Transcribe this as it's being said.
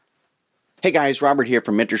Hey guys, Robert here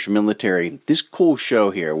from Mentors for Military. This cool show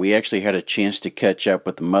here, we actually had a chance to catch up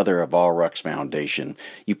with the mother of all Ruck's Foundation.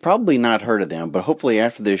 You've probably not heard of them, but hopefully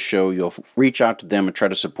after this show you'll reach out to them and try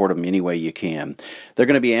to support them any way you can. They're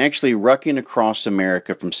going to be actually rucking across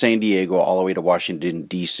America from San Diego all the way to Washington,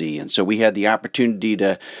 D.C. And so we had the opportunity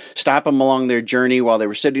to stop them along their journey while they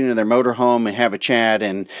were sitting in their motorhome and have a chat.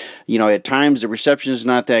 And, you know, at times the reception is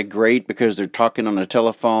not that great because they're talking on the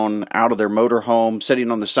telephone out of their motorhome, sitting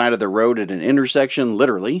on the side of the road at an intersection,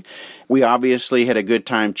 literally. We obviously had a good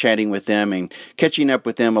time chatting with them and catching up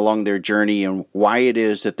with them along their journey and why it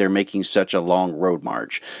is that they're making such a long road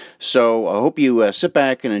march. So I hope you sit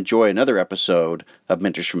back and enjoy another episode of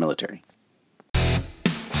Mentors for Military.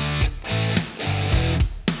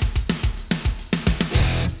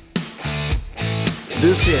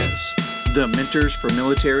 This is the Mentors for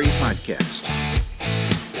Military podcast.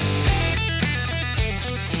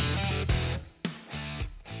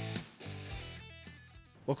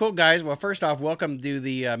 Well, cool, guys. Well, first off, welcome to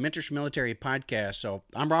the Mentors for Military podcast. So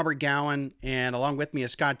I'm Robert Gowan, and along with me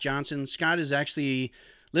is Scott Johnson. Scott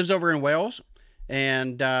lives over in Wales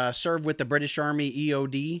and served with the British Army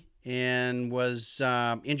EOD and was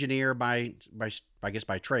engineer by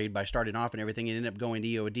trade, by starting off and everything, and ended up going to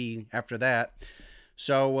EOD after that.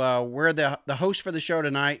 So we're the host for the show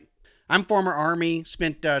tonight. I'm former Army,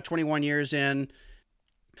 spent 21 years in.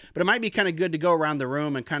 But it might be kind of good to go around the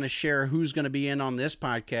room and kind of share who's going to be in on this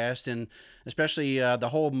podcast, and especially the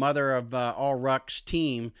whole mother of all Ruck's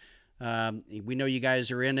team. We know you guys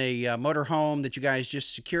are in a motorhome that you guys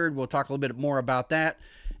just secured. We'll talk a little bit more about that,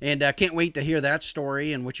 and can't wait to hear that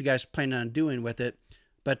story and what you guys plan on doing with it.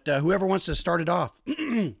 But whoever wants to start it off.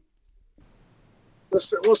 We'll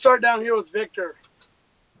start down here with Victor.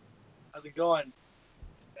 How's it going?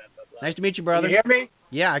 Nice to meet you, brother. Can you hear me?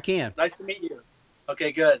 Yeah, I can. Nice to meet you.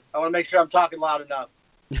 Okay, good. I want to make sure I'm talking loud enough.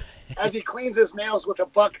 As he cleans his nails with a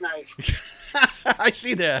buck knife. I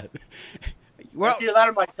see that. Well, I see that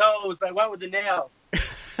on my toes. I went with the nails.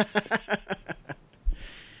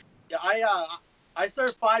 Yeah, I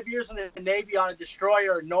served 5 years in the Navy on a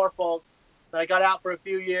destroyer in Norfolk. I got out for a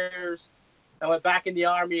few years. I went back in the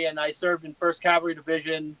Army, and I served in 1st Cavalry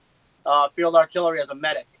Division, Field Artillery as a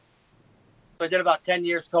medic. So I did about 10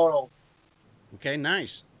 years total. Okay,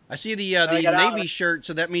 nice. I see the Navy shirt,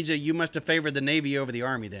 so that means that you must have favored the Navy over the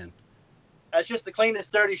Army then. That's just the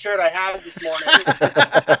cleanest, dirty shirt I had this morning.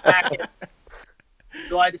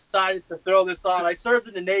 So I decided to throw this on. I served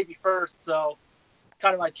in the Navy first, so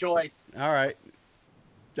kind of my choice. All right.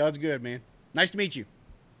 Sounds good, man. Nice to meet you.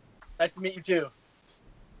 Nice to meet you, too.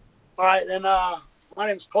 All right, then my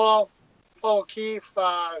name's Paul O'Keefe,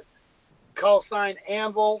 call sign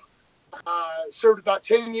Anvil. Served about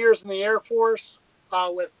 10 years in the Air Force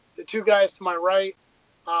with the two guys to my right,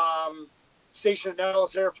 stationed at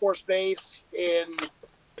Nellis Air Force Base in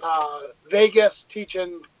Vegas,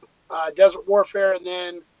 teaching desert warfare, and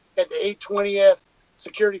then at the 820th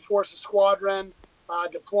Security Forces Squadron,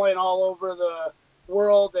 deploying all over the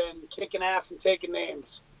world and kicking ass and taking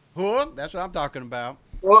names. Who? That's what I'm talking about.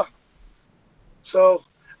 Well, so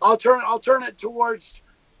I'll turn it towards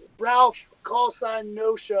Ralph, call sign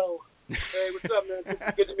No Show. Hey, what's up, man?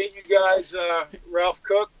 Good to meet you guys. Ralph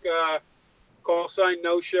Cook, call sign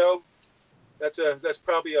No Show. That's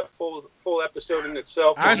probably a full episode in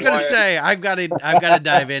itself. I was going to say I've got to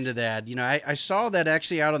dive into that. You know, I saw that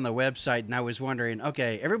actually out on the website, and I was wondering,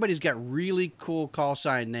 okay, everybody's got really cool call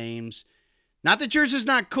sign names. Not that yours is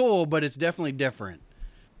not cool, but it's definitely different.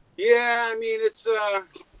 Yeah, I mean, it's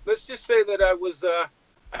let's just say that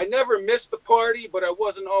I never missed the party, but I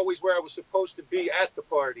wasn't always where I was supposed to be at the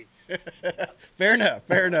party. Fair enough.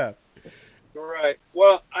 All right.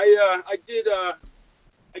 Well, I did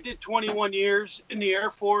 21 years in the Air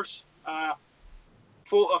Force.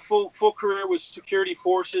 Full career with security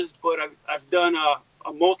forces, but I've done a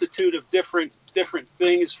multitude of different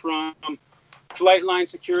things, from flight line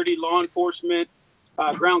security, law enforcement,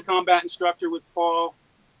 ground combat instructor with Paul,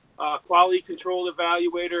 quality control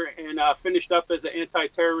evaluator, and finished up as an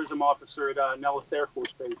anti-terrorism officer at Nellis Air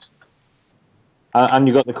Force Base. And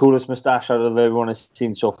you got the coolest mustache out of everyone has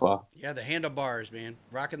seen so far. Yeah, the handlebars, man.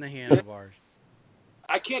 Rocking the handlebars.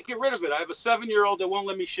 I can't get rid of it. I have a 7-year-old that won't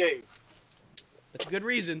let me shave. That's a good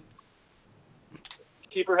reason.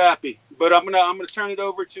 Keep her happy. But I'm gonna turn it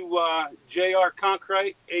over to J.R.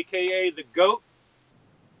 Concrete, a.k.a. the GOAT.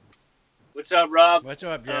 What's up, Rob? What's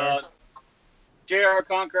up, Jared? J.R.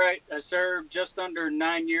 Concrete. I served just under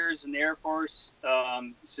 9 years in the Air Force,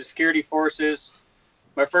 security forces.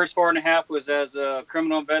 My first 4.5 was as a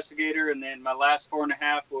criminal investigator, and then my last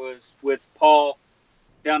 4.5 was with Paul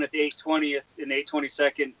down at the 820th in the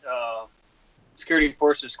 822nd Security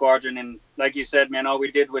Forces Squadron. And like you said, man, all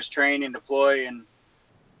we did was train and deploy, and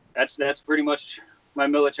that's pretty much my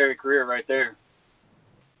military career right there.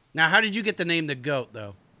 Now, how did you get the name the GOAT,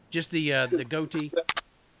 though? Just the goatee?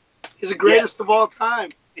 He's the greatest of all time.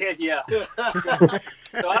 Yeah.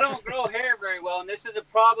 So I don't grow hair very well, and this is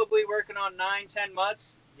probably working on 9-10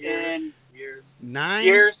 months. Years. 9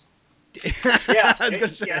 years. Yeah, I was gonna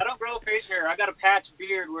say. I don't grow facial hair. I got a patch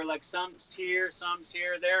beard where like some's here,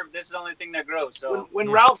 there. This is the only thing that grows. So When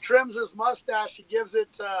Ralph trims his mustache, he gives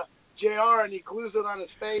it to JR and he glues it on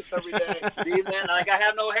his face every day. see, man, like I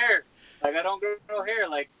have no hair. Like I don't grow hair.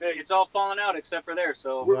 Like it's all falling out except for there.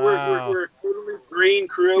 So Wow. We're a totally green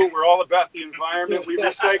crew. We're all about the environment. We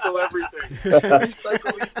recycle everything.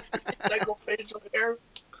 recycle facial hair.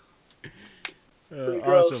 Pretty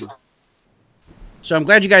gross. Awesome. So I'm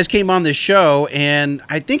glad you guys came on this show, and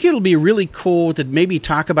I think it'll be really cool to maybe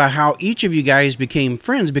talk about how each of you guys became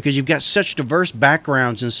friends, because you've got such diverse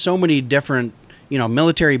backgrounds and so many different,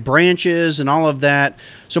 military branches and all of that.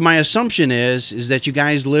 So my assumption is that you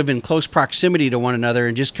guys live in close proximity to one another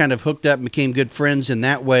and just kind of hooked up and became good friends in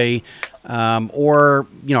that way. Or,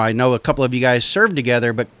 I know a couple of you guys served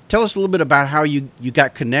together, but tell us a little bit about how you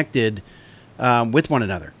got connected with one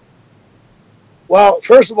another. Well,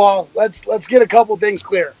 first of all, let's get a couple things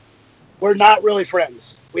clear. We're not really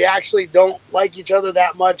friends. We actually don't like each other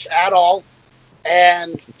that much at all,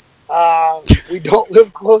 and we don't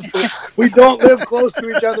live close to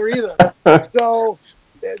each other either. So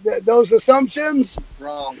those assumptions,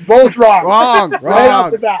 both wrong. Right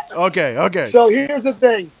off the bat. Okay. So here's the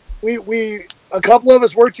thing: we a couple of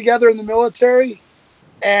us work together in the military,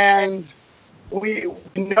 and we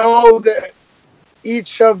know that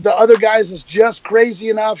each of the other guys is just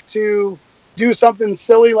crazy enough to do something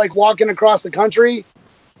silly like walking across the country,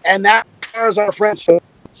 and that is our friendship.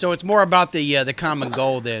 So it's more about the common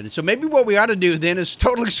goal then. So maybe what we ought to do then is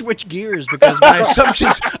totally switch gears, because my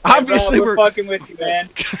assumptions obviously we're fucking with you, man.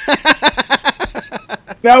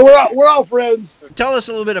 Now we're all friends. Tell us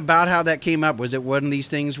a little bit about how that came up. Was it one of these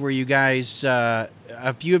things where you guys, a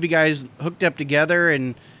few of you guys hooked up together,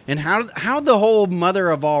 and how the whole Mother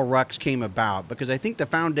of All Rucks came about? Because I think the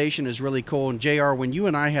foundation is really cool. And JR, when you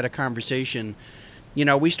and I had a conversation,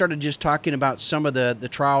 we started just talking about some of the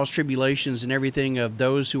trials, tribulations, and everything of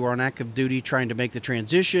those who are on active duty trying to make the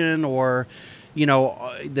transition, or,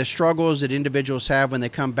 the struggles that individuals have when they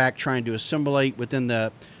come back trying to assimilate within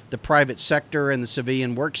the private sector and the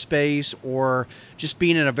civilian workspace, or just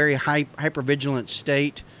being in a very hypervigilant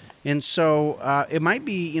state. And so it might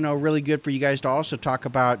be, really good for you guys to also talk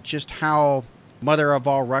about just how Mother of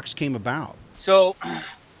All Rucks came about. So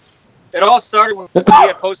it all started when we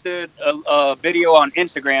had posted a video on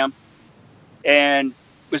Instagram and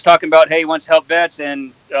was talking about, hey, he wants to help vets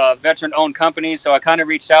and veteran-owned companies. So I kind of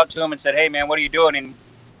reached out to him and said, hey, man, what are you doing? And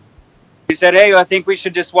he said, hey, I think we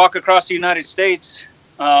should just walk across the United States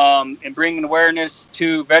and bring an awareness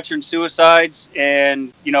to veteran suicides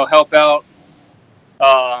and, help out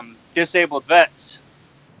disabled vets.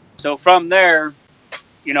 So from there,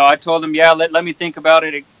 I told him, yeah, let me think about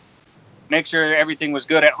it, make sure everything was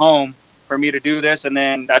good at home for me to do this. And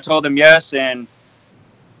then I told him yes, and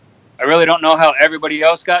I really don't know how everybody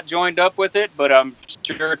else got joined up with it, but I'm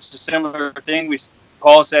sure it's a similar thing.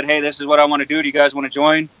 Paul said, hey, this is what I want to do. Do you guys want to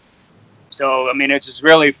join? So, I mean, it's just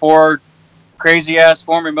really 4 crazy-ass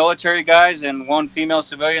former military guys and 1 female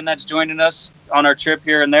civilian that's joining us on our trip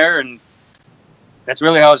here and there, and that's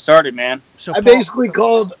really how it started, man. So I basically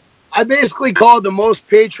called the most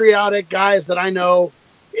patriotic guys that I know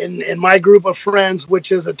in my group of friends,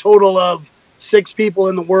 which is a total of 6 people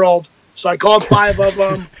in the world. So I called 5 of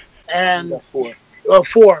them, and 4.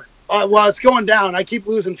 Well, it's going down. I keep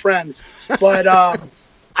losing friends, but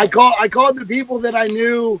I called the people that I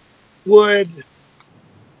knew would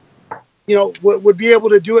be able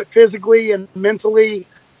to do it physically and mentally,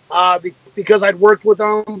 because I'd worked with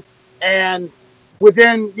them. And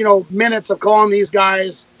within, minutes of calling these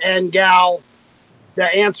guys and gal, the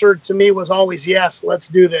answer to me was always, yes, let's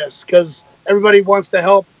do this. Because everybody wants to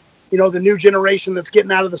help, the new generation that's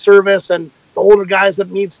getting out of the service, and the older guys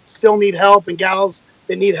that still need help, and gals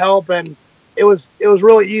that need help. And it was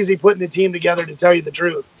really easy putting the team together, to tell you the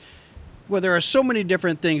truth. Well, there are so many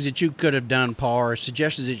different things that you could have done, Paul, or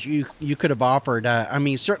suggestions that you could have offered. I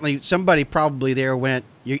mean, certainly somebody probably there went,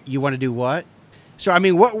 you want to do what? So, I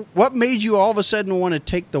mean, what made you all of a sudden want to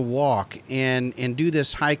take the walk and do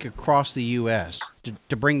this hike across the U.S.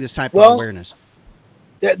 to bring this type of awareness?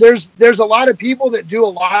 There's a lot of people that do a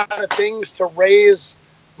lot of things to raise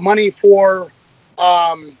money for,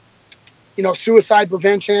 suicide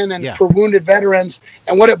prevention and for wounded veterans.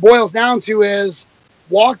 And what it boils down to is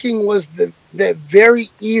walking was the very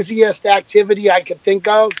easiest activity I could think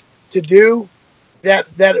of to do that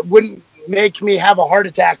wouldn't make me have a heart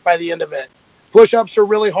attack by the end of it. Push-ups are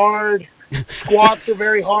really hard. Squats are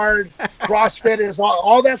very hard. CrossFit is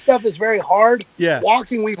all that stuff is very hard. Yeah.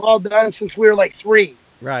 Walking we've all done since we were like 3.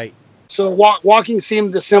 Right. So walking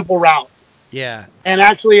seemed the simple route. Yeah. And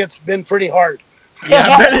actually it's been pretty hard. Yeah,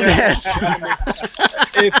 I bet it has.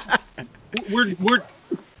 If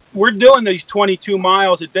we're doing these 22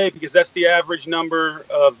 miles a day because that's the average number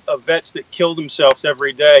of vets that kill themselves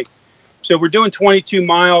every day. So we're doing 22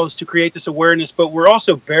 miles to create this awareness, but we're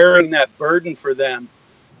also bearing that burden for them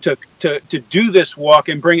to do this walk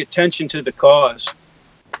and bring attention to the cause.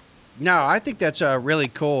 No, I think that's really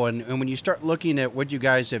cool. And when you start looking at what you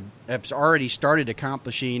guys have already started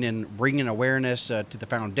accomplishing and bringing awareness to the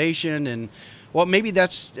foundation, and well, maybe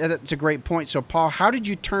that's a great point. So, Paul, how did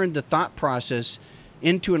you turn the thought process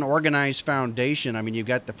into an organized foundation? I mean, you've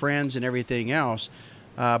got the friends and everything else,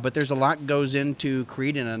 but there's a lot goes into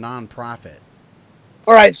creating a nonprofit.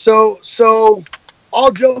 All right, so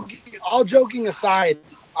all joking aside,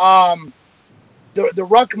 the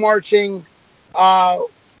ruck marching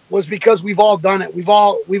was because we've all done it. We've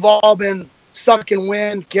all been sucking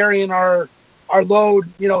wind, carrying our load,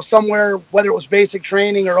 somewhere, whether it was basic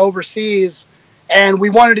training or overseas, and we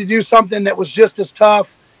wanted to do something that was just as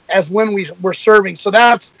tough as when we were serving. So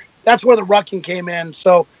that's where the rucking came in.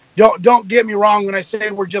 So don't get me wrong when I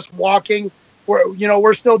say we're just walking.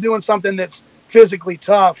 We're still doing something that's physically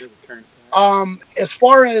tough. As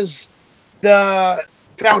far as the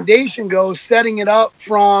foundation goes, setting it up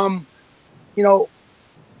from,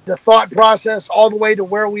 the thought process all the way to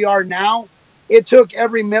where we are now, it took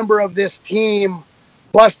every member of this team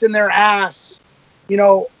busting their ass,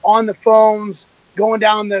 on the phones, going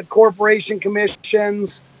down the corporation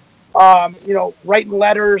commissions, writing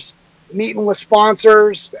letters, meeting with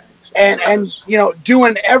sponsors, and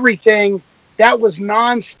doing everything. That was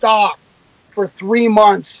nonstop for 3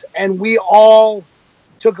 months, and we all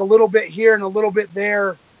took a little bit here and a little bit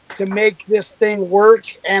there to make this thing work.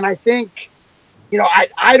 And I think,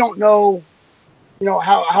 I don't know,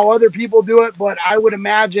 how other people do it, but I would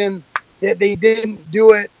imagine that they didn't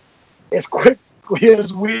do it as quickly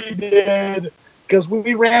as we did, because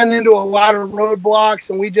we ran into a lot of roadblocks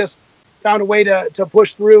and we just found a way to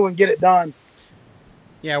push through and get it done.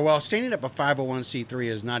 Yeah, well, standing up a 501c3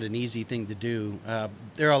 is not an easy thing to do.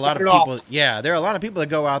 There are a lot of people. Yeah, there are a lot of people that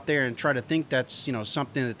go out there and try to think that's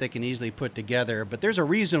something that they can easily put together. But there's a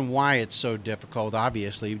reason why it's so difficult.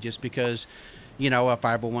 Obviously, just because a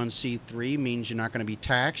 501c3 means you're not going to be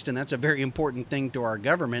taxed, and that's a very important thing to our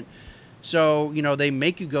government. So they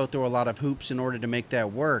make you go through a lot of hoops in order to make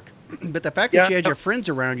that work. But the fact that you had your friends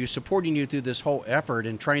around you supporting you through this whole effort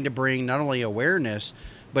and trying to bring not only awareness,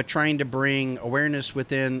 but trying to bring awareness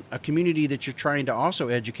within a community that you're trying to also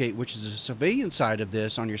educate, which is the civilian side of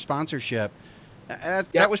this on your sponsorship.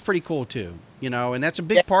 That was pretty cool too, and that's a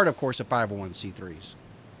big part, of course, of 501c3s.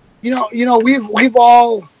 We've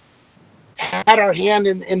all had our hand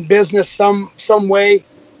in business some way.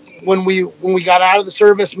 When we got out of the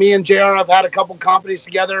service, me and JR have had a couple companies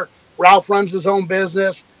together. Ralph runs his own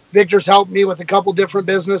business. Victor's helped me with a couple different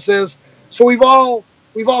businesses. So we've all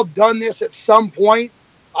done this at some point.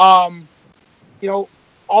 All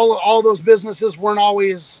those businesses weren't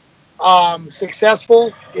always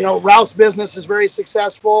successful. Ralph's business is very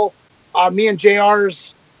successful. Me and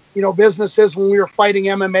JR's, businesses when we were fighting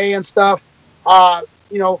MMA and stuff,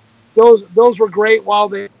 those were great while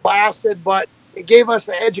they lasted, but it gave us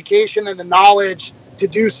the education and the knowledge to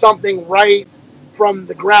do something right from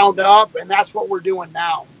the ground up, and that's what we're doing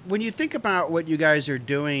now. When you think about what you guys are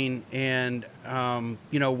doing and,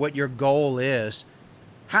 what your goal is,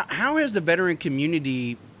 how has the veteran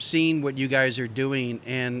community seen what you guys are doing,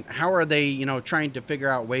 and how are they, trying to figure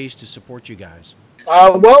out ways to support you guys?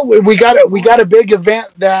 Well, we got a big event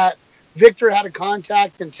that Victor had a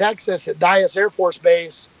contact in Texas at Dyess Air Force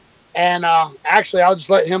Base, and actually, I'll just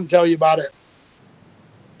let him tell you about it.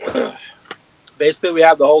 Basically, we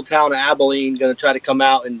have the whole town of Abilene going to try to come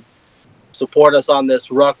out and support us on this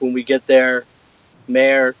ruck when we get there.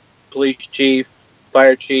 Mayor, police chief,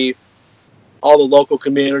 fire chief, all the local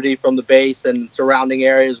community from the base and surrounding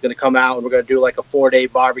areas is going to come out, and we're going to do like a 4-day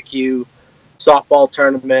barbecue, softball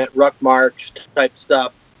tournament, ruck march type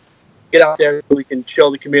stuff. Get out there so we can show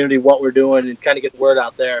the community what we're doing and kind of get the word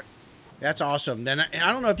out there. That's awesome. Then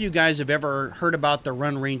I don't know if you guys have ever heard about the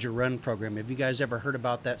Run Ranger Run program. Have you guys ever heard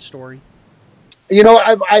about that story?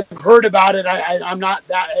 I've heard about it. I'm not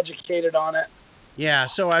that educated on it. Yeah,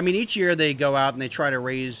 so I mean, each year they go out and they try to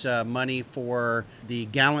raise money for the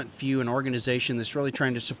Gallant Few, an organization that's really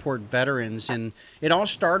trying to support veterans. And it all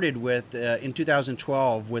started with in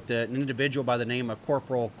 2012 with an individual by the name of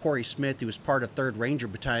Corporal Corey Smith, who was part of 3rd Ranger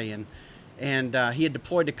Battalion, and he had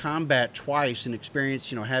deployed to combat twice and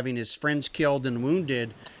experienced, having his friends killed and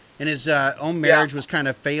wounded, and his own marriage was kind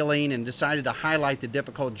of failing, and decided to highlight the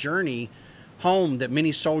difficult journey home that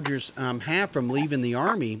many soldiers have from leaving the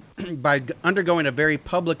Army by undergoing a very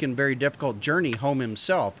public and very difficult journey home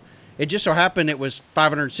himself. It just so happened it was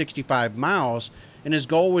 565 miles, and his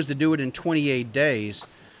goal was to do it in 28 days.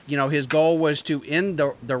 His goal was to end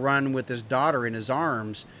the run with his daughter in his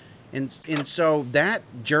arms. And so that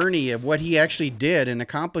journey of what he actually did in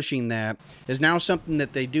accomplishing that is now something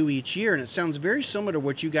that they do each year. And it sounds very similar to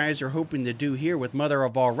what you guys are hoping to do here with Mother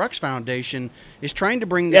of All Rucks Foundation, is trying to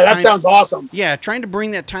bring that sounds awesome. Yeah, trying to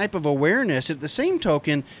bring that type of awareness. At the same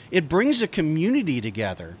token, it brings a community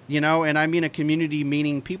together, and I mean a community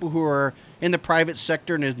meaning people who are in the private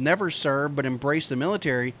sector and have never served but embrace the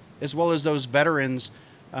military, as well as those veterans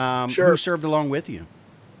who served along with you.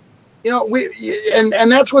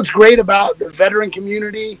 And that's what's great about the veteran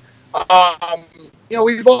community.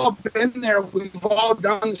 We've all been there. We've all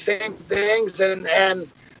done the same things, and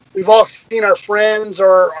we've all seen our friends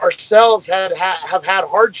or ourselves have had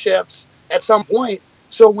hardships at some point.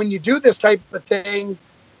 So when you do this type of thing,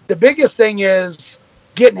 the biggest thing is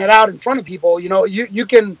getting it out in front of people. You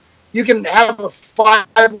can have a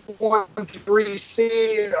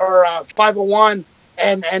 501(c) or a 501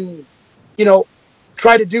 and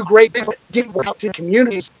try to do great things. Getting out to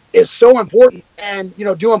communities is so important. And,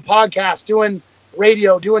 doing podcasts, doing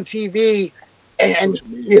radio, doing TV, and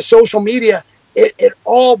social media, it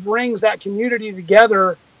all brings that community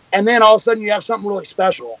together. And then all of a sudden you have something really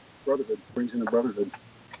special. Brotherhood brings in the brotherhood.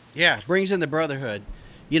 Yeah, brings in the brotherhood.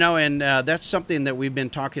 And that's something that we've been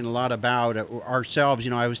talking a lot about ourselves.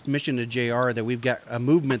 I was mentioning to JR that we've got a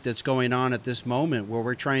movement that's going on at this moment where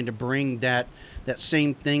we're trying to bring that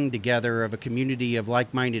same thing together of a community of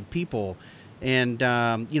like-minded people. And,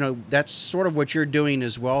 that's sort of what you're doing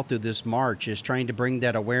as well through this march, is trying to bring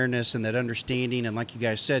that awareness and that understanding. And like you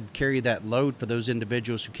guys said, carry that load for those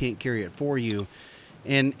individuals who can't carry it for you.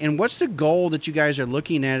 And what's the goal that you guys are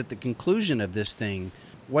looking at the conclusion of this thing?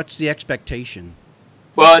 What's the expectation?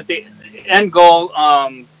 Well, the end goal,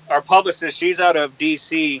 our publicist, she's out of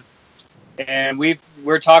D.C., and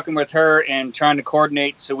we're talking with her and trying to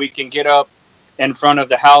coordinate so we can get up in front of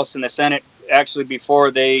the House and the Senate actually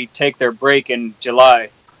before they take their break in July.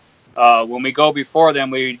 When we go before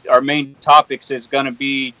them, our main topics is going to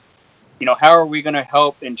be, how are we going to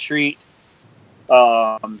help and treat,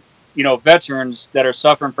 veterans that are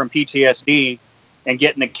suffering from PTSD and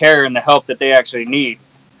getting the care and the help that they actually need.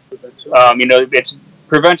 It's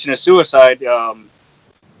prevention of suicide. The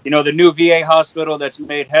new VA hospital that's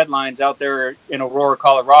made headlines out there in Aurora,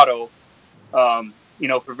 Colorado,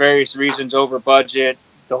 for various reasons, over budget,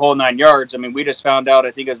 the whole 9 yards. I mean, we just found out,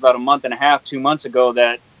 I think it was about a month and a half, 2 months ago,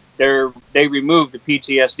 that they removed the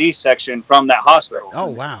PTSD section from that hospital. Oh,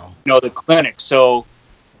 wow. The clinic. So,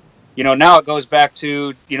 now it goes back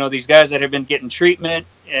to, these guys that have been getting treatment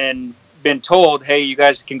and been told, hey, you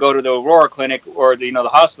guys can go to the Aurora clinic or the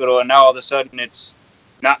hospital, and now all of a sudden it's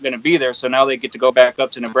not going to be there. So now they get to go back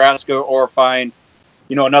up to Nebraska or find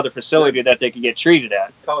another facility that they can get treated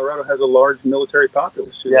at. Colorado has a large military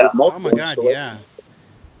populace. Yeah. Oh my God, yeah.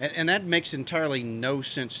 And that makes entirely no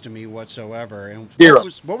sense to me whatsoever. And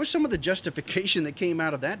what was some of the justification that came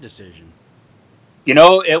out of that decision?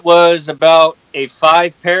 It was about a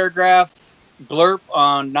 5-paragraph blurb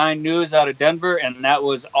on 9 News out of Denver, and that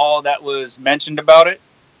was all that was mentioned about it.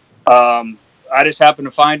 I just happened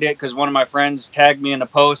to find it because one of my friends tagged me in the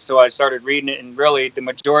post, so I started reading it, and really the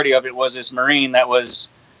majority of it was this Marine that was,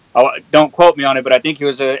 don't quote me on it, but I think he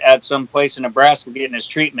was at some place in Nebraska getting his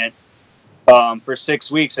treatment for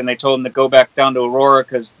 6 weeks, and they told him to go back down to Aurora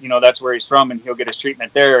because, that's where he's from, and he'll get his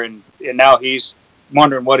treatment there, and now he's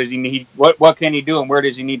wondering what does he need, what can he do, and where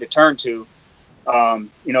does he need to turn to,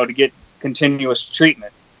 to get continuous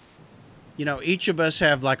treatment. Each of us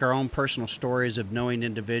have like our own personal stories of knowing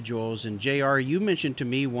individuals. And JR, you mentioned to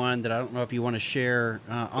me one that I don't know if you want to share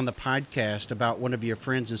on the podcast about one of your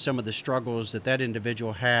friends and some of the struggles that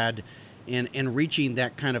individual had in reaching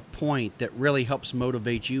that kind of point that really helps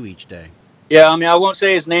motivate you each day. Yeah, I mean, I won't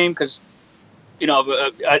say his name because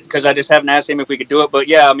I just haven't asked him if we could do it. But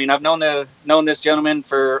yeah, I mean, I've known this gentleman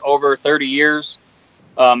for over 30 years.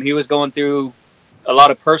 He was going through a lot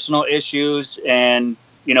of personal issues, and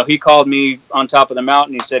he called me on top of the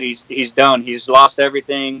mountain. He said he's done. He's lost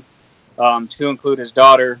everything, to include his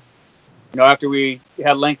daughter. after we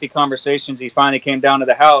had lengthy conversations, he finally came down to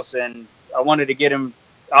the house, and I wanted to get him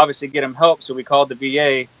help. So we called the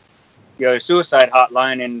VA, suicide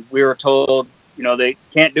hotline, and we were told, they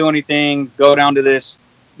can't do anything. Go down to this,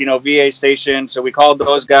 VA station. So we called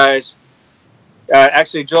those guys.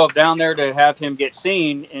 Actually drove down there to have him get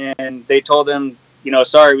seen, and they told him,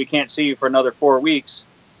 sorry, we can't see you for another 4 weeks.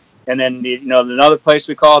 And then, another place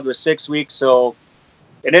we called was 6 weeks. So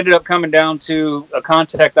it ended up coming down to a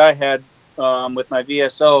contact I had with my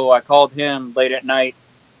VSO. I called him late at night,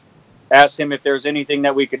 asked him if there was anything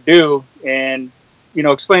that we could do, and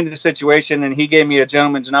explained the situation. And he gave me a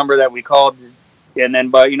gentleman's number that we called. And then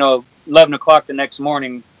by 11 o'clock the next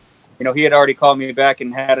morning, he had already called me back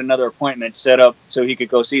and had another appointment set up so he could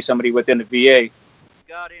go see somebody within the VA.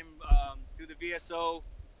 Got him through the VSO.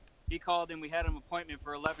 He called him. We had an appointment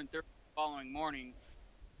for 11:30 the following morning,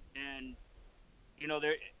 and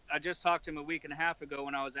I just talked to him a week and a half ago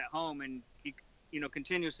when I was at home, and he,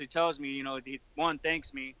 continuously tells me, he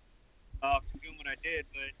thanks me for doing what I did,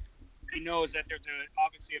 but he knows that there's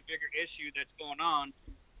obviously a bigger issue that's going on,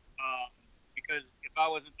 because if I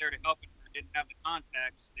wasn't there to help him or didn't have the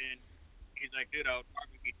contacts, then he's like, dude, I would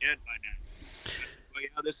probably be dead by now.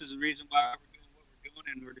 But this is the reason why we're doing what we're doing,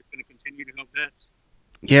 and we're just going to continue to help vets.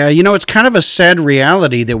 Yeah, it's kind of a sad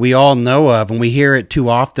reality that we all know of, and we hear it too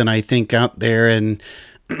often, I think, out there. And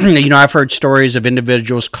I've heard stories of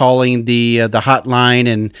individuals calling the hotline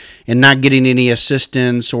and not getting any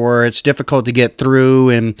assistance, or it's difficult to get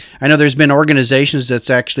through. And I know there's been organizations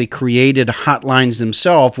that's actually created hotlines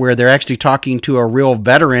themselves where they're actually talking to a real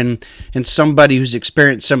veteran and somebody who's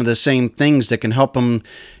experienced some of the same things that can help them,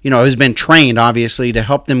 who's been trained, obviously, to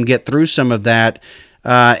help them get through some of that.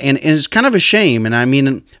 And it's kind of a shame. And I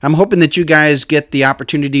mean, I'm hoping that you guys get the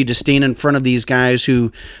opportunity to stand in front of these guys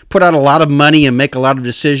who put out a lot of money and make a lot of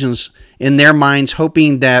decisions in their minds,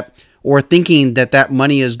 hoping that, or thinking that that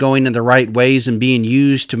money is going in the right ways and being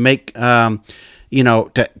used to make, to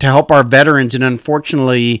help our veterans. And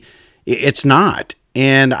unfortunately, it's not.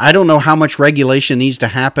 And I don't know how much regulation needs to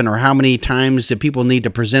happen or how many times that people need to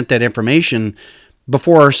present that information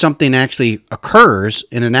before something actually occurs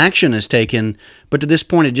and an action is taken. But to this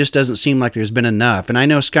point, it just doesn't seem like there's been enough. And I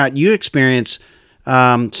know, Scott, you experience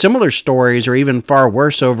similar stories or even far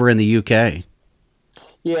worse over in the UK.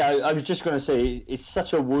 Yeah, I was just going to say, it's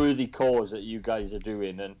such a worthy cause that you guys are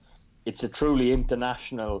doing, and it's a truly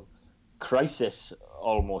international crisis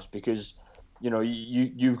almost, because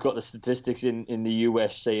you've got the statistics in the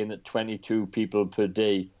US saying that 22 people per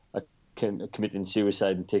day are committing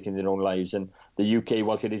suicide and taking their own lives, and the UK,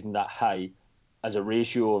 whilst it isn't that high as a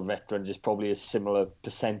ratio of veterans, is probably a similar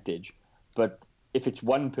percentage. But if it's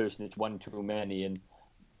one person, it's one too many, and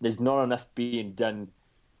there's not enough being done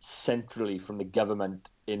centrally from the government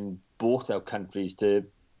in both our countries to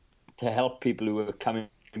help people who are coming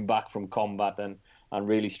back from combat and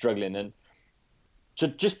really struggling. And so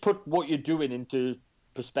just put what you're doing into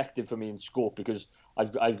perspective for me in scope, because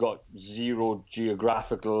I've got zero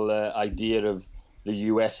geographical idea of the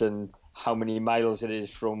US and how many miles it is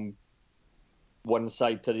from one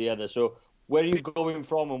side to the other. So where are you going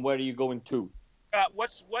from and where are you going to?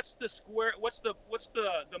 What's the square? What's the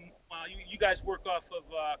you guys work off of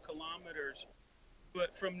kilometers,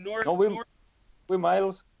 but from north. No, we're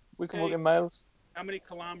miles. We can work in miles. How many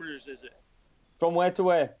kilometers is it? From where to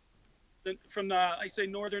where? From I say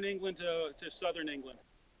northern England to southern England.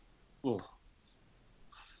 Oh.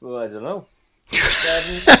 Well, I don't know.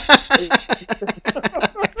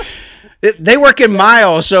 They work in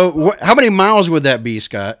miles, so how many miles would that be,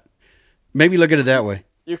 Scott? Maybe look at it that way.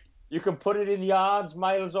 You can put it in yards,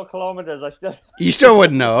 miles, or kilometers. You still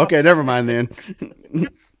wouldn't know. Okay, never mind then.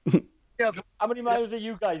 How many miles are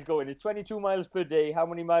you guys going? It's 22 miles per day. How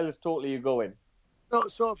many miles total are you going?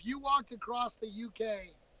 So if you walked across the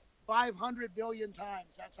UK 500 billion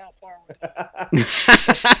times, that's how far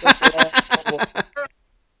we're going.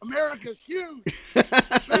 America's huge.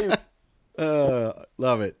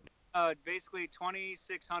 Love it. Basically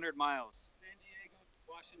 2,600 miles. San Diego,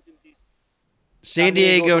 Washington, D.C. San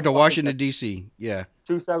Diego to Washington, D.C. Yeah.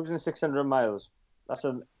 2,600 miles. That's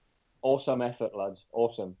an awesome effort, lads.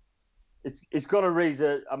 Awesome. It's got to raise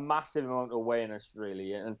a massive amount of awareness,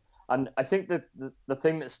 really. And I think that the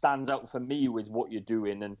thing that stands out for me with what you're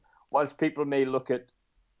doing, and whilst people may look at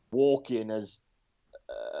walking as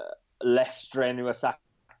less strenuous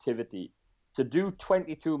activity, to do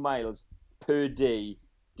 22 miles per day,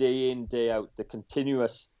 day in, day out, the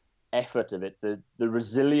continuous effort of it, the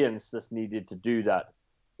resilience that's needed to do that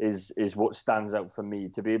is what stands out for me.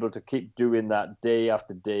 To be able to keep doing that day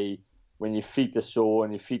after day when your feet are sore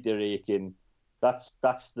and your feet are aching, that's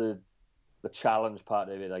the challenge part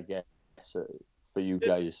of it, I guess. for you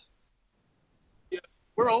guys.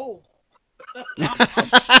 We're old.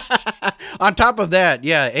 On top of that,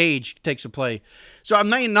 yeah, age takes a play. So I'm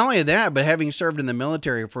not only that, but having served in the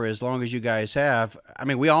military for as long as you guys have, I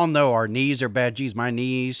mean, we all know our knees are bad. Geez, my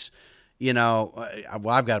knees, well,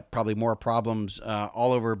 I've got probably more problems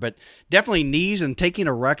all over, but definitely knees, and taking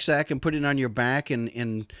a rucksack and putting it on your back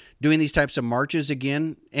and doing these types of marches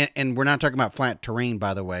again. And we're not talking about flat terrain,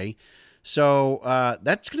 by the way. So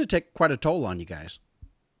that's going to take quite a toll on you guys.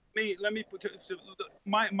 Let me put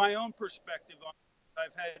my own perspective on it.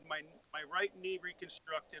 I've had my right knee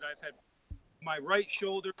reconstructed. I've had my right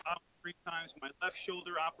shoulder op 3 times, my left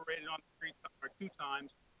shoulder operated on 2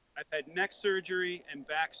 times. I've had neck surgery and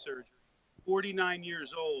back surgery. 49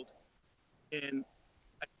 years old, and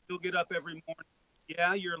I still get up every morning.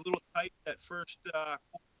 Yeah, you're a little tight that first quarter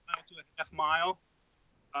mile to a half mile,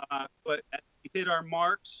 but as we hit our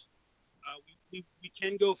marks, we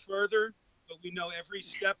can go further, but we know every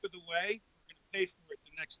step of the way we're going to pay for it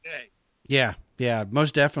the next day. Yeah,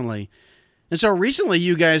 most definitely. And so recently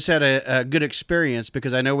you guys had a good experience,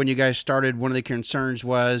 because I know when you guys started, one of the concerns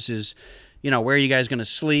is, where are you guys going to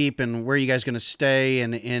sleep and where are you guys going to stay?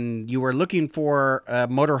 And you were looking for a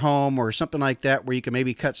motorhome or something like that where you can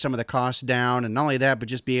maybe cut some of the costs down. And not only that, but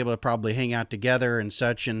just be able to probably hang out together and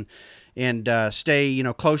such, and stay,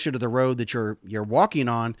 closer to the road that you're walking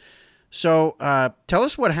on. So tell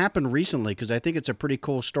us what happened recently, because I think it's a pretty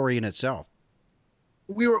cool story in itself.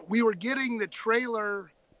 We were getting the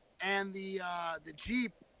trailer and the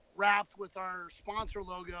Jeep wrapped with our sponsor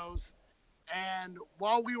logos, and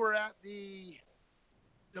while we were at the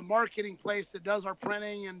marketing place that does our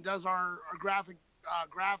printing and does our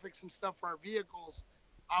graphics and stuff for our vehicles,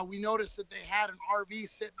 we noticed that they had an RV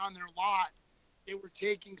sitting on their lot. They were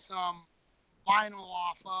taking some vinyl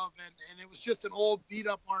off of, and it was just an old beat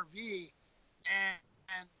up RV.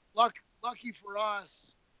 And lucky for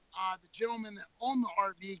us, the gentleman that owned the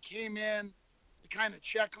RV came in to kind of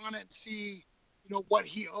check on it and see, what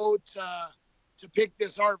he owed to pick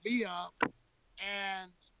this RV up. And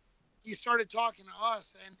he started talking to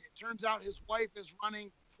us, and it turns out his wife is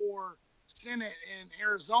running for Senate in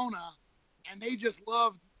Arizona, and they just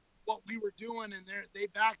loved what we were doing, and they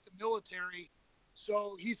backed the military.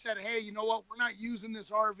 So he said, hey, you know what? We're not using this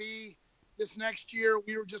RV this next year.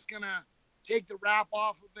 We were just going to take the wrap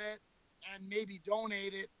off of it and maybe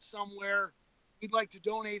donate it somewhere. We'd like to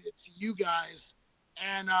donate it to you guys.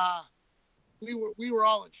 And we were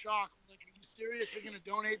all in shock. We're like, are you serious? You're going to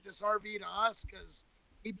donate this RV to us? Because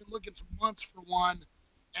we've been looking for months for one.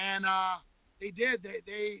 And they did.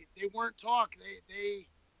 They weren't talk. They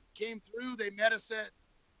came through. They met us at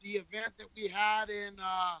the event that we had in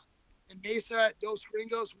Mesa at Dos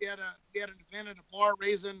Gringos. We had an event at a bar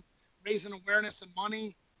raising awareness and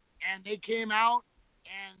money, and they came out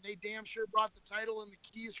and they damn sure brought the title and the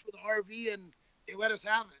keys for the RV, and they let us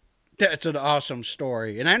have it. That's an awesome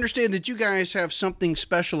story. And I understand that you guys have something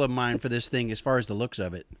special in mind for this thing as far as the looks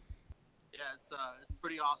of it. Yeah, it's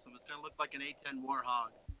pretty awesome. It's gonna look like an A10 Warhog.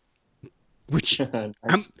 Which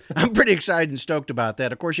I'm pretty excited and stoked about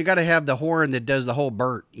that. Of course, you got to have the horn that does the whole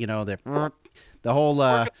Burt, the whole.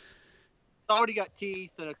 It's already got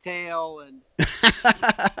teeth and a tail and.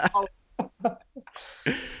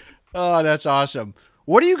 Oh, that's awesome.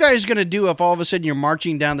 What are you guys going to do if all of a sudden you're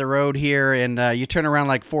marching down the road here and you turn around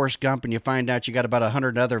like Forrest Gump and you find out you got about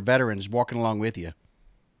 100 other veterans walking along with you?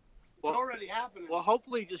 It's already happening. Well,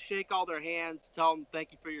 hopefully just shake all their hands, tell them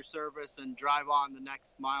thank you for your service, and drive on the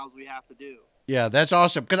next miles we have to do. Yeah, that's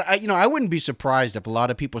awesome. Because I wouldn't be surprised if a lot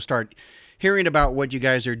of people start hearing about what you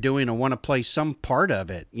guys are doing and want to play some part of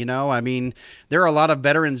it. I mean, there are a lot of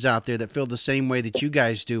veterans out there that feel the same way that you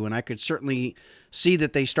guys do, and I could certainly see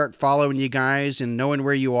that they start following you guys and knowing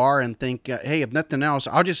where you are and think, hey, if nothing else,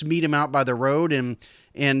 I'll just meet them out by the road and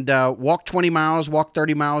walk 20 miles, walk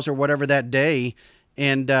 30 miles or whatever that day,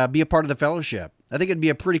 and be a part of the fellowship. I think it'd be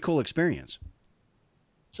a pretty cool experience.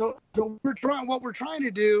 So what we're trying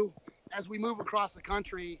to do as we move across the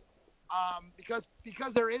country, because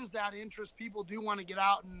there is that interest, people do want to get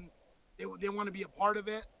out and they want to be a part of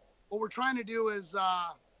it. What we're trying to do is,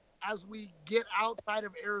 as we get outside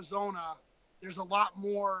of Arizona, there's a lot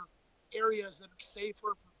more areas that are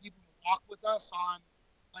safer for people to walk with us on,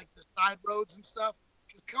 like the side roads and stuff.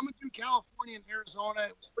 Because coming through California and Arizona,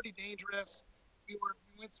 it was pretty dangerous. We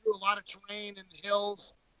went through a lot of terrain in the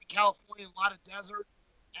hills in California, a lot of desert,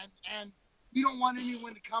 and we don't want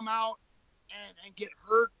anyone to come out and get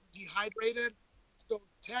hurt, dehydrated. So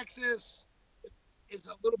Texas is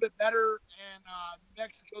a little bit better, and New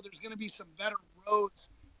Mexico, there's going to be some better roads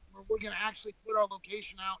where we're going to actually put our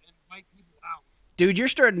location out and invite people out. Dude, you're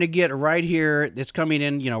starting to get right here. It's coming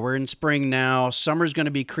in, we're in spring now. Summer's going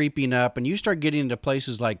to be creeping up, and you start getting into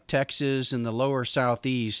places like Texas and the lower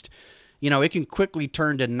southeast. It can quickly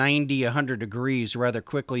turn to 90, 100 degrees rather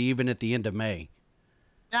quickly, even at the end of May.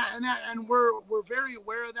 And we're very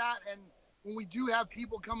aware of that. And when we do have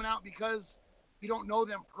people coming out, because we don't know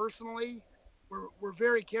them personally, we're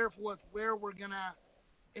very careful with where we're gonna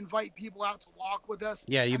invite people out to walk with us.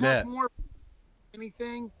 Yeah, you and bet. That's more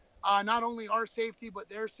anything, not only our safety but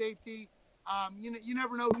their safety. You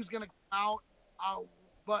never know who's gonna come out,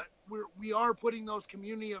 but we are putting those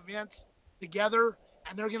community events together,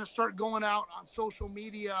 and they're gonna start going out on social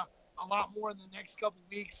media a lot more in the next couple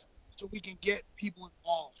weeks, so we can get people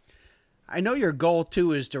involved. I know your goal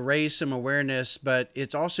too is to raise some awareness, but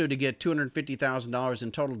it's also to get $250,000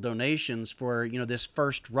 in total donations for this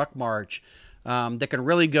first Ruck March that can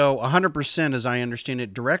really go 100%, as I understand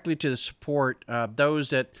it, directly to support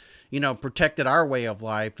those that protected our way of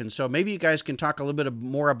life. And so maybe you guys can talk a little bit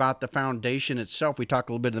more about the foundation itself. We talked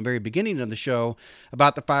a little bit in the very beginning of the show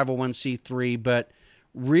about the 501c3, but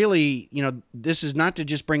really, this is not to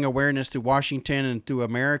just bring awareness to Washington and through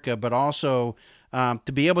America, but also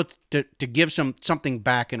to be able to give something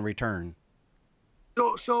back in return.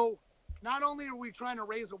 So not only are we trying to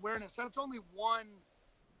raise awareness, that's only one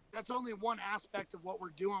aspect of what we're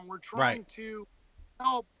doing. We're trying to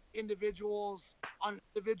help individuals on an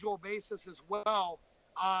individual basis as well.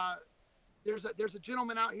 There's a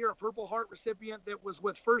gentleman out here, a Purple Heart recipient that was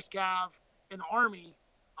with First Cav in the Army.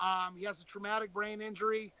 He has a traumatic brain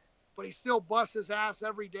injury, but he still busts his ass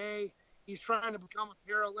every day. He's trying to become a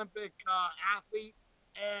Paralympic athlete.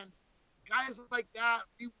 And guys like that,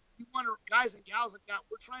 we want to, guys and gals like that,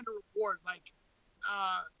 we're trying to reward. Like,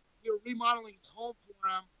 we're remodeling his home for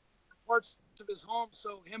him, parts of his home,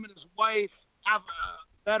 so him and his wife have a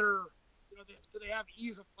better, so they have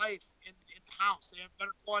ease of life in the house. They have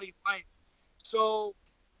better quality of life. So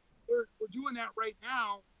we're doing that right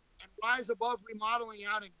now. And Rise Above Remodeling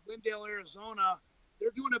out in Glendale, Arizona,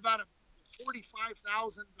 they're doing about a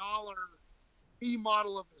 $45,000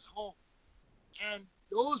 remodel of his home. And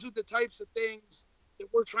those are the types of things that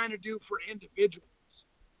we're trying to do for individuals.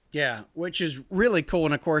 Yeah, which is really cool.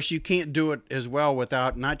 And of course, you can't do it as well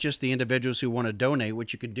without not just the individuals who want to donate,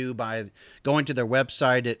 which you can do by going to their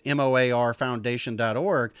website at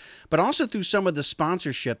moarfoundation.org, but also through some of the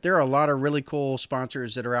sponsorship. There are a lot of really cool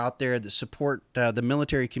sponsors that are out there that support the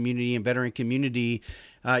military community and veteran community.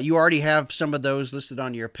 You already have some of those listed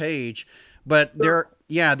on your page, but there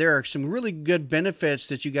are some really good benefits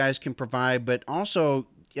that you guys can provide, but also,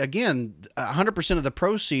 again, 100% of the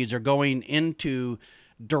proceeds are going into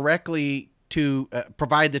directly to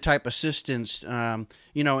provide the type of assistance, and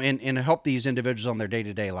help these individuals on their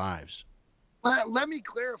day-to-day lives. Let me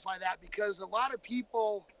clarify that, because a lot of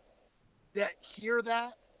people that hear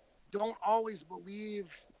that don't always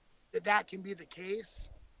believe that can be the case.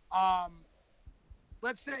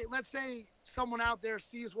 Let's say someone out there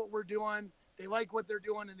sees what we're doing, they like what they're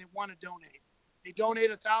doing, and they want to donate. They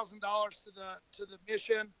donate $1,000 to the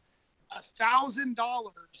mission.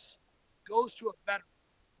 $1,000 goes to a veteran.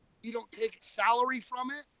 We don't take a salary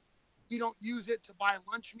from it. We don't use it to buy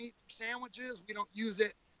lunch meat for sandwiches. We don't use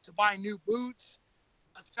it to buy new boots.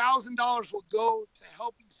 $1,000 will go to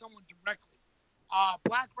helping someone directly.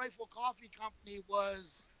 Black Rifle Coffee Company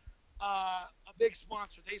was a big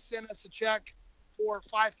sponsor. They sent us a check for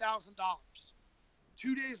 $5,000.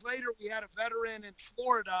 2 days later, we had a veteran in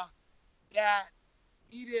Florida that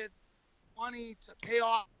needed money to pay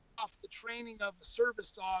off the training of a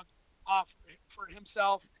service dog for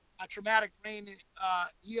himself. A traumatic brain.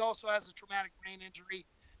 He also has a traumatic brain injury.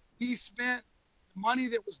 He spent the money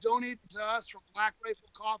that was donated to us from Black Rifle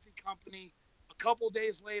Coffee Company. A couple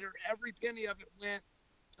days later, every penny of it went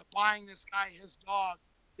to buying this guy his dog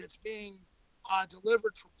that's being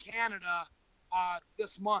delivered from Canada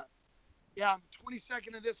this month. Yeah, on the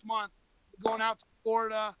 22nd of this month, we're going out to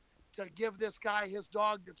Florida to give this guy his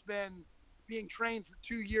dog that's been being trained for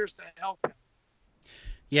 2 years to help him.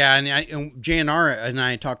 Yeah, and JNR and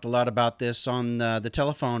I talked a lot about this on the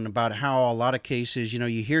telephone about how a lot of cases,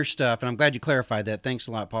 you hear stuff, and I'm glad you clarified that. Thanks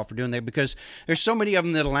a lot, Paul, for doing that, because there's so many of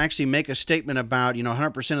them that'll actually make a statement about,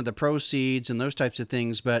 100% of the proceeds and those types of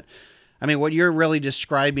things. But, I mean, what you're really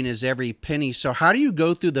describing is every penny. So how do you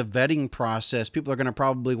go through the vetting process? People are going to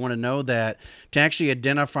probably want to know that, to actually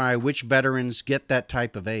identify which veterans get that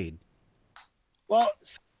type of aid. Well,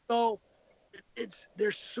 so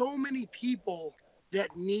there's so many people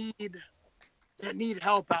that need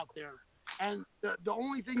help out there, and the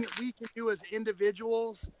only thing that we can do as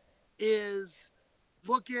individuals is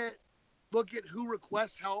look at who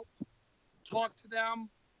requests help, talk to them,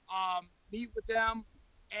 meet with them,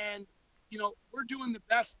 and we're doing the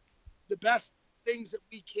best things that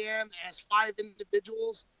we can as 5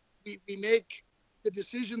 individuals. We make the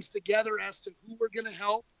decisions together as to who we're going to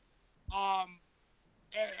help.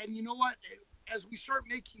 And you know what? As we start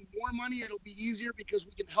making more money, it'll be easier because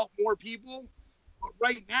we can help more people. But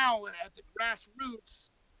right now, at the grassroots,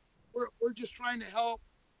 we're just trying to help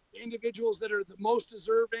the individuals that are the most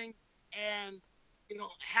deserving and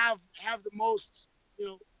have the most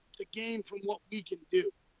to gain from what we can do.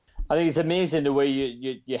 I think it's amazing the way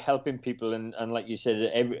you're helping people, and like you said,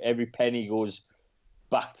 every penny goes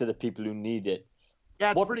back to the people who need it.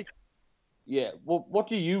 Yeah, it's pretty. Yeah. What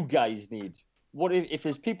do you guys need? What if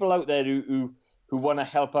there's people out there who want to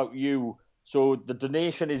help out you? So the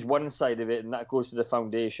donation is one side of it, and that goes to the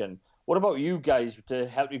foundation. What about you guys to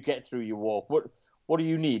help you get through your walk? What do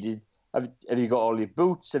you need? Have you got all your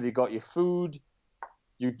boots? Have you got your food?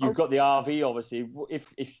 You've got the RV, obviously.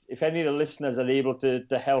 If any of the listeners are able to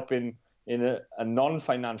help in a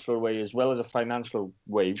non-financial way as well as a financial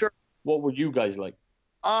way, sure. What would you guys like?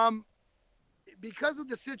 Because of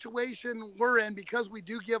the situation we're in, because we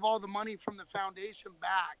do give all the money from the foundation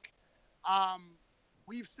back,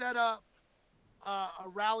 we've set up a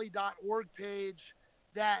rally.org page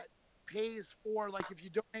that pays for, like, if you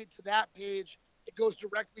donate to that page, it goes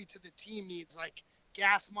directly to the team needs, like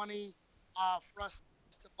gas money for us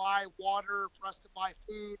to buy water, for us to buy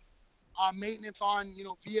food, maintenance on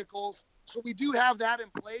vehicles. So we do have that in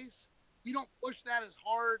place. We don't push that as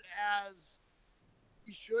hard as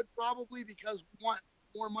we should, probably, because we want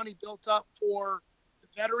more money built up for the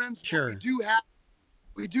veterans. Sure. But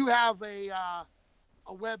we do have a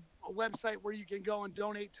website where you can go and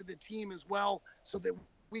donate to the team as well, so that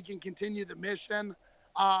we can continue the mission.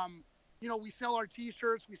 We sell our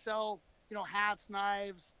T-shirts, we sell hats,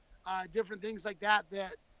 knives, different things like that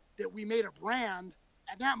we made a brand,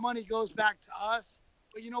 and that money goes back to us.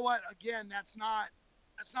 But you know what? Again, that's not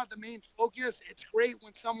the main focus. It's great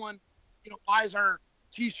when someone buys our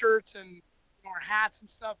T-shirts and our hats and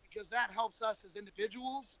stuff, because that helps us as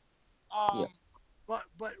individuals. But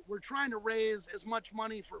we're trying to raise as much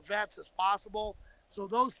money for vets as possible. So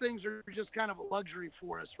those things are just kind of a luxury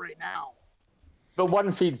for us right now. But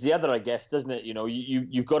one feeds the other, I guess, doesn't it?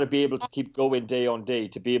 You've got to be able to keep going day on day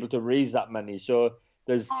to be able to raise that money. So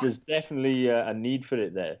there's definitely a need for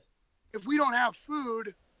it there. If we don't have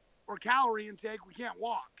food or calorie intake, we can't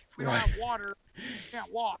walk. If we don't have water, we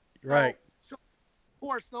can't walk. Right. So of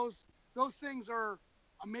course, those things are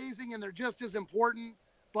amazing, and they're just as important.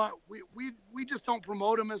 But we just don't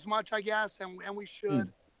promote them as much, I guess, and we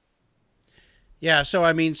should. Yeah, so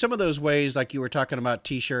I mean, some of those ways, like you were talking about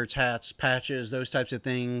T-shirts, hats, patches, those types of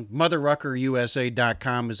things,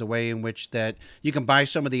 MotherRuckerUSA.com is a way in which that you can buy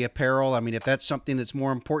some of the apparel. I mean, if that's something that's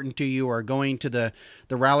more important to you, or going to the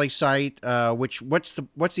rally site, what's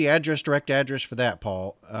the address, direct address for that,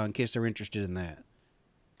 Paul, in case they're interested in that?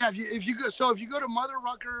 Yeah, if you go to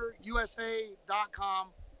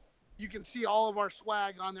MotherRuckerUSA.com, you can see all of our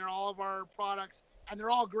swag on there, all of our products, and they're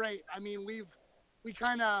all great. I mean, we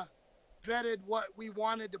kind of vetted what we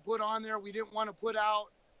wanted to put on there. We didn't want to put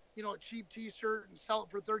out, a cheap T-shirt and sell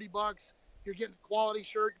it for $30. You're getting a quality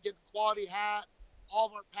shirt, you're getting a quality hat, all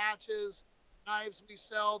of our patches, knives we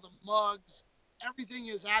sell, the mugs, everything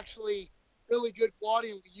is actually really good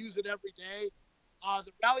quality, and we use it every day.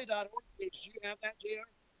 The rally.org page, do you have that, JR?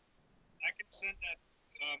 I can send that.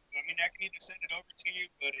 I can either send it over to you,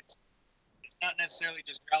 but it's not necessarily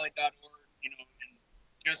just rally.org, and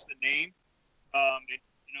just the name.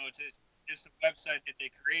 It's just a website that they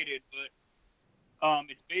created, but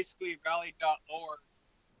it's basically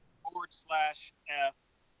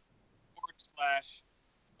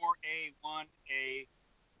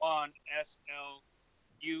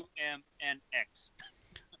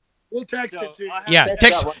We'll text it to you. Yeah,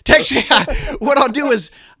 text. What I'll do is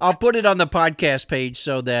I'll put it on the podcast page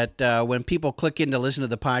so that when people click in to listen to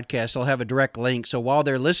the podcast, they'll have a direct link. So while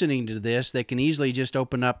they're listening to this, they can easily just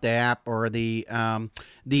open up the app or the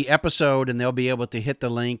episode, and they'll be able to hit the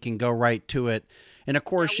link and go right to it. And of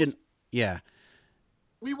course, we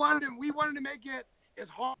wanted to make it as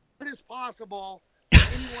hard as possible for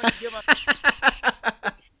anyone to give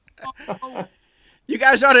us. You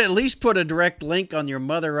guys ought to at least put a direct link on your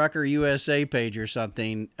Mother Rucker USA page or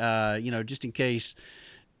something, just in case.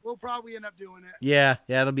 We'll probably end up doing it. Yeah,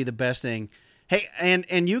 that'll be the best thing. Hey,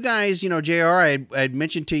 and you guys, JR, I'd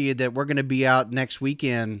mentioned to you that we're going to be out next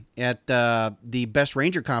weekend at the Best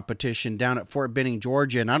Ranger competition down at Fort Benning,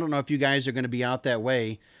 Georgia, and I don't know if you guys are going to be out that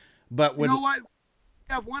way, but you know what? We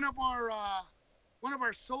have one of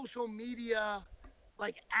our social media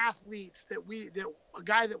athletes a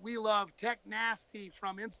guy that we love, Tech Nasty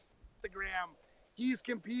from Instagram. He's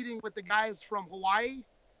competing with the guys from Hawaii,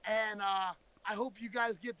 and I hope you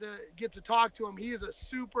guys get to talk to him. He is a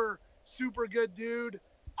super good dude.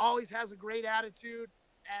 Always has a great attitude,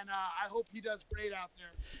 and I hope he does great out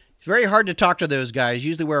there. It's very hard to talk to those guys.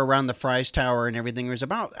 Usually we're around the Fry's Tower and everything.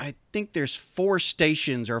 I think there's 4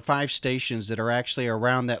 stations or 5 stations that are actually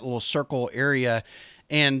around that little circle area.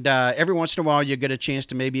 And every once in a while, you get a chance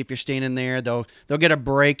to, maybe if you're staying in there, they'll get a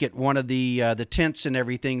break at one of the tents and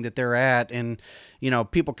everything that they're at, and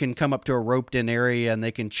people can come up to a roped-in area and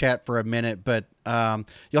they can chat for a minute. But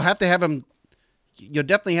you'll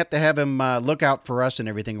definitely have to have him look out for us and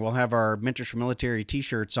everything. We'll have our Mentors for Military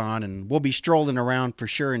T-shirts on, and we'll be strolling around for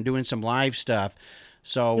sure and doing some live stuff.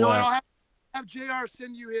 So I'll have JR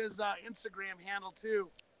send you his Instagram handle too,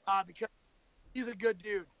 because he's a good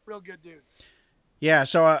dude, real good dude. Yeah,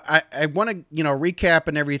 so I want to, recap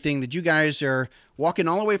and everything that you guys are walking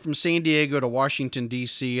all the way from San Diego to Washington,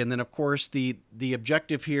 D.C., and then, of course, the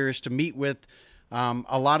objective here is to meet with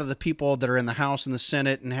a lot of the people that are in the House and the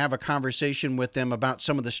Senate and have a conversation with them about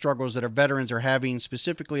some of the struggles that our veterans are having,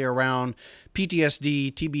 specifically around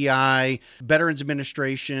PTSD, TBI, Veterans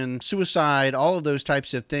Administration, suicide, all of those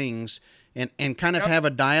types of things, and kind of have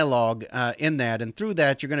a dialogue in that. And through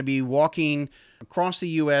that, you're going to be walking across the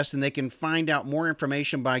U.S., and they can find out more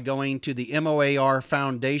information by going to the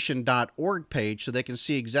MOARfoundation.org page, so they can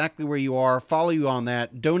see exactly where you are, follow you on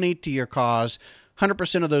that, donate to your cause.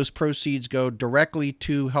 100% of those proceeds go directly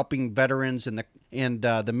to helping veterans and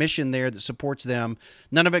the mission there that supports them.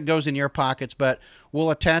 None of it goes in your pockets, but we'll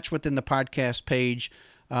attach within the podcast page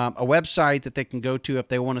a website that they can go to if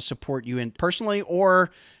they want to support you in personally, or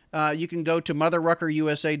you can go to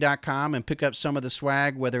motherruckerusa.com and pick up some of the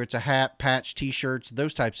swag, whether it's a hat, patch, T-shirts,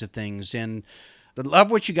 those types of things. And I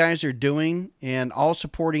love what you guys are doing and all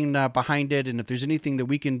supporting behind it. And if there's anything that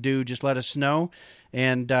we can do, just let us know.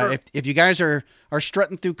 And Sure. if you guys are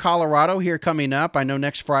strutting through Colorado here coming up, I know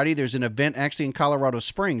next Friday there's an event actually in Colorado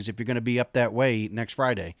Springs if you're going to be up that way next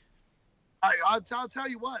Friday. I'll tell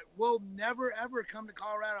you what, we'll never, ever come to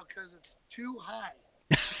Colorado because it's too high.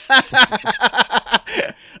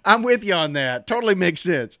 I'm with you on that. Totally makes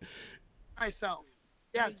sense. Myself.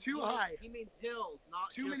 Yeah, too high. He means hills,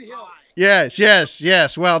 not Too many hills. Yes.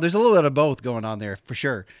 Well, there's a little bit of both going on there for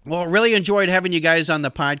sure. Well, really enjoyed having you guys on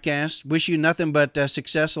the podcast. Wish you nothing but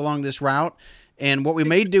success along this route. And what we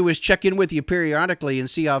may do is check in with you periodically and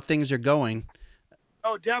see how things are going.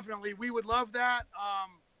 Oh, definitely. We would love that.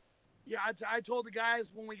 I told the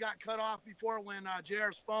guys when we got cut off before, when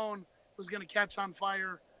JR's phone was going to catch on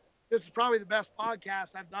fire, this is probably the best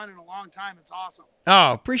podcast I've done in a long time. It's awesome.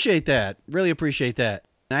 Oh, appreciate that. Really appreciate that.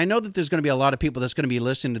 And I know that there's going to be a lot of people that's going to be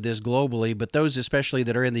listening to this globally, but those especially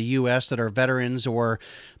that are in the U.S. that are veterans, or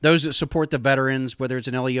those that support the veterans, whether it's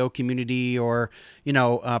an LEO community or,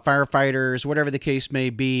 firefighters, whatever the case may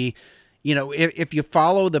be, if you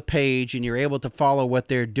follow the page and you're able to follow what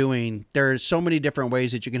they're doing, there's so many different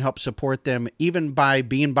ways that you can help support them, even by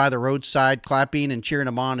being by the roadside, clapping and cheering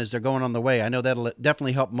them on as they're going on the way. I know that'll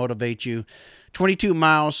definitely help motivate you. 22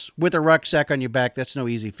 miles with a rucksack on your back, that's no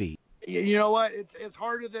easy feat. You know what? It's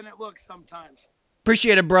harder than it looks sometimes.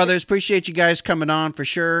 Appreciate it, brothers. Appreciate you guys coming on for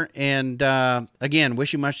sure. And again,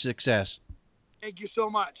 wish you much success. Thank you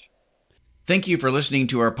so much. Thank you for listening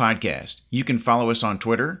to our podcast. You can follow us on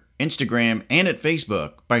Twitter, Instagram, and at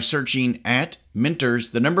Facebook by searching at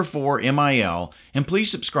Mentors4MIL, and please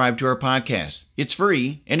subscribe to our podcast. It's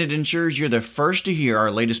free, and it ensures you're the first to hear our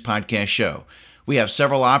latest podcast show. We have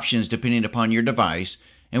several options depending upon your device,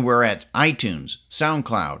 and we're at iTunes,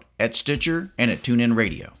 SoundCloud, at Stitcher, and at TuneIn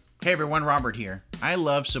Radio. Hey everyone, Robert here. I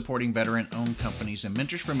love supporting veteran-owned companies, and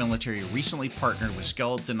Mentors for Military recently partnered with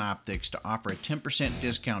Skeleton Optics to offer a 10%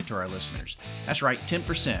 discount to our listeners. That's right,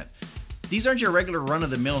 10%. These aren't your regular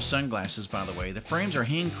run-of-the-mill sunglasses, by the way. The frames are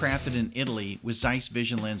handcrafted in Italy with Zeiss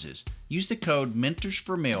Vision lenses. Use the code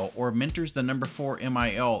MENTORS4MIL or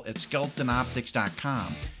MENTORS4MIL at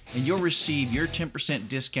skeletonoptics.com, and you'll receive your 10%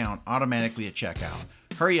 discount automatically at checkout.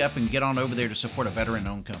 Hurry up and get on over there to support a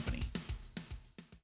veteran-owned company.